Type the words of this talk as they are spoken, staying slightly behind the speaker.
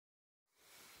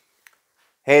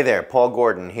Hey there, Paul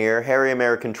Gordon here, Harry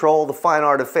American Troll, the fine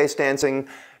art of face dancing,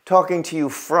 talking to you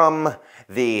from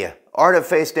the Art of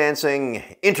Face Dancing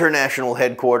International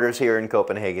Headquarters here in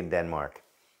Copenhagen, Denmark.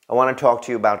 I want to talk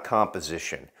to you about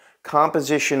composition.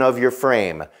 Composition of your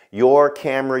frame, your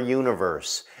camera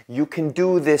universe. You can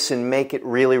do this and make it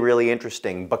really, really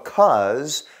interesting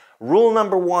because rule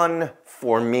number one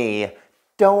for me,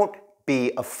 don't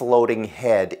be a floating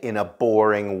head in a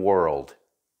boring world.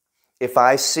 If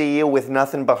I see you with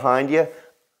nothing behind you,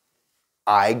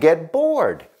 I get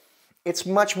bored. It's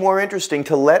much more interesting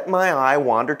to let my eye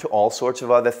wander to all sorts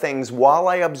of other things while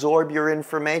I absorb your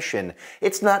information.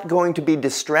 It's not going to be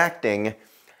distracting.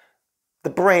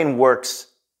 The brain works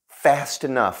fast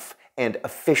enough and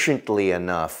efficiently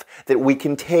enough that we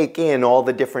can take in all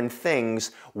the different things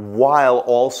while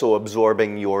also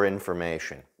absorbing your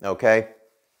information, okay?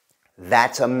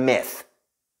 That's a myth.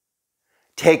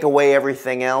 Take away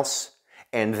everything else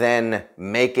and then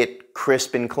make it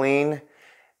crisp and clean?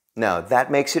 No,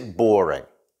 that makes it boring.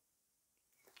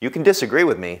 You can disagree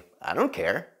with me. I don't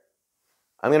care.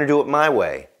 I'm going to do it my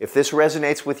way. If this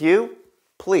resonates with you,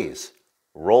 please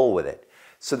roll with it.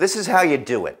 So this is how you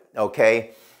do it,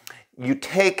 okay? You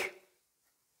take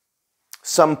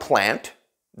some plant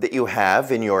that you have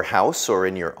in your house or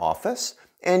in your office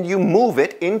and you move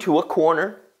it into a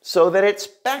corner so that it's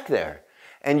back there.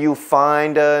 And you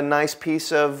find a nice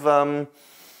piece of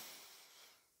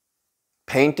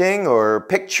painting or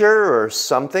picture or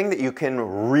something that you can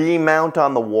remount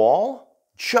on the wall,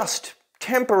 just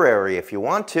temporary if you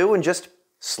want to, and just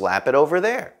slap it over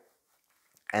there.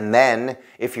 And then,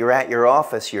 if you're at your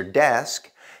office, your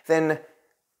desk, then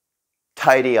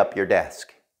tidy up your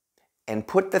desk and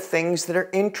put the things that are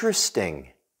interesting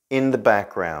in the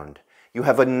background. You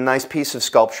have a nice piece of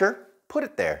sculpture, put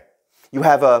it there. You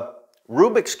have a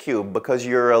Rubik's Cube because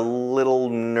you're a little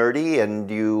nerdy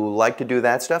and you like to do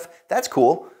that stuff. That's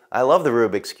cool. I love the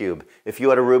Rubik's Cube. If you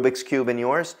had a Rubik's Cube in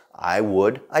yours, I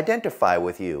would identify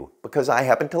with you because I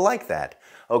happen to like that.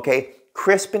 Okay?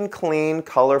 Crisp and clean,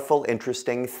 colorful,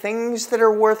 interesting, things that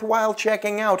are worthwhile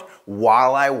checking out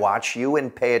while I watch you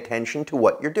and pay attention to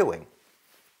what you're doing.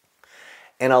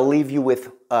 And I'll leave you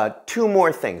with two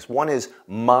more things. One is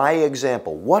my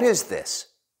example. What is this?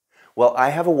 Well,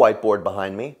 I have a whiteboard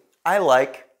behind me. I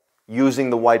like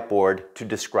using the whiteboard to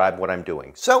describe what I'm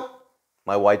doing. So,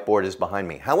 my whiteboard is behind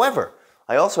me. However,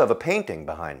 I also have a painting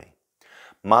behind me.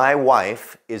 My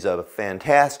wife is a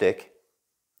fantastic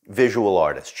visual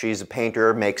artist. She's a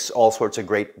painter, makes all sorts of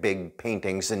great big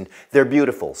paintings, and they're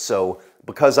beautiful. So,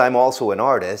 because I'm also an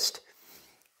artist,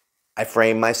 I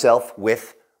frame myself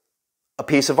with a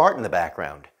piece of art in the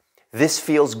background. This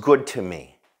feels good to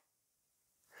me.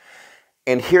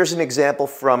 And here's an example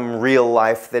from real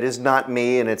life that is not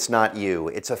me and it's not you.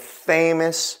 It's a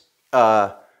famous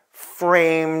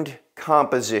framed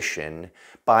composition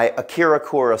by Akira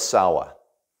Kurosawa,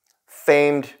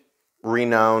 famed,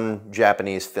 renowned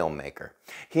Japanese filmmaker.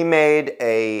 He made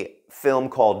a film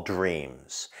called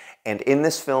Dreams. And in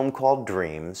this film called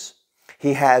Dreams,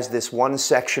 he has this one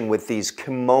section with these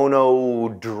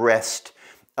kimono-dressed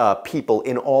people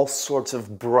in all sorts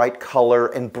of bright color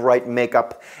and bright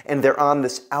makeup, and they're on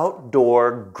this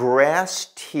outdoor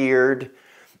grass-tiered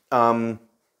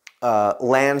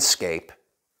landscape,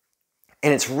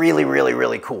 and it's really, really,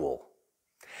 really cool.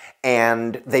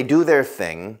 And they do their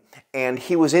thing, and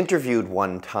he was interviewed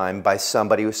one time by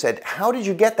somebody who said, "How did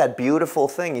you get that beautiful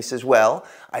thing?" He says, "Well,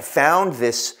 I found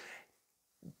this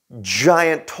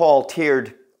giant, tall,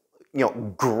 tiered,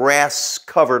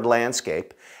 grass-covered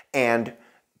landscape, and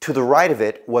to the right of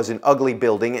it was an ugly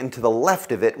building, and to the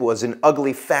left of it was an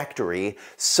ugly factory.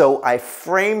 So I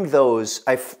framed those,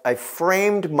 I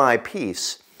framed my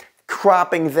piece,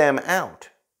 cropping them out.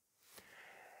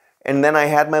 And then I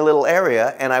had my little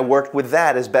area, and I worked with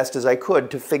that as best as I could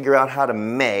to figure out how to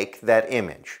make that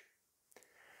image.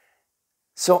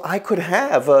 So I could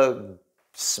have a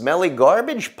smelly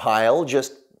garbage pile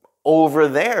just over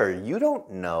there. You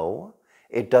don't know.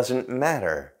 It doesn't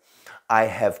matter. I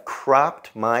have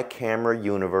cropped my camera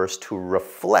universe to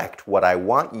reflect what I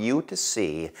want you to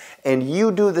see, and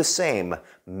you do the same.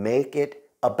 Make it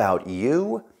about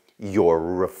you, your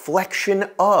reflection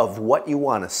of what you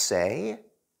want to say.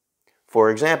 For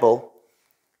example,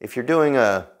 if you're doing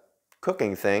a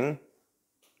cooking thing,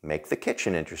 make the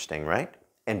kitchen interesting, right?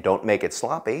 And don't make it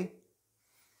sloppy.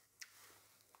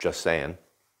 Just saying.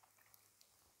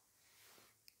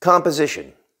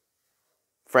 Composition,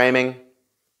 framing,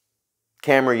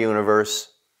 camera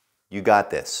universe, you got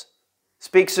this.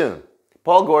 Speak soon.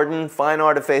 Paul Gordon, Fine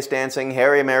Art of Face Dancing,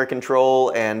 Harry American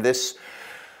Troll, and this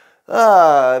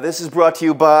is brought to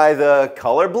you by the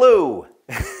color blue.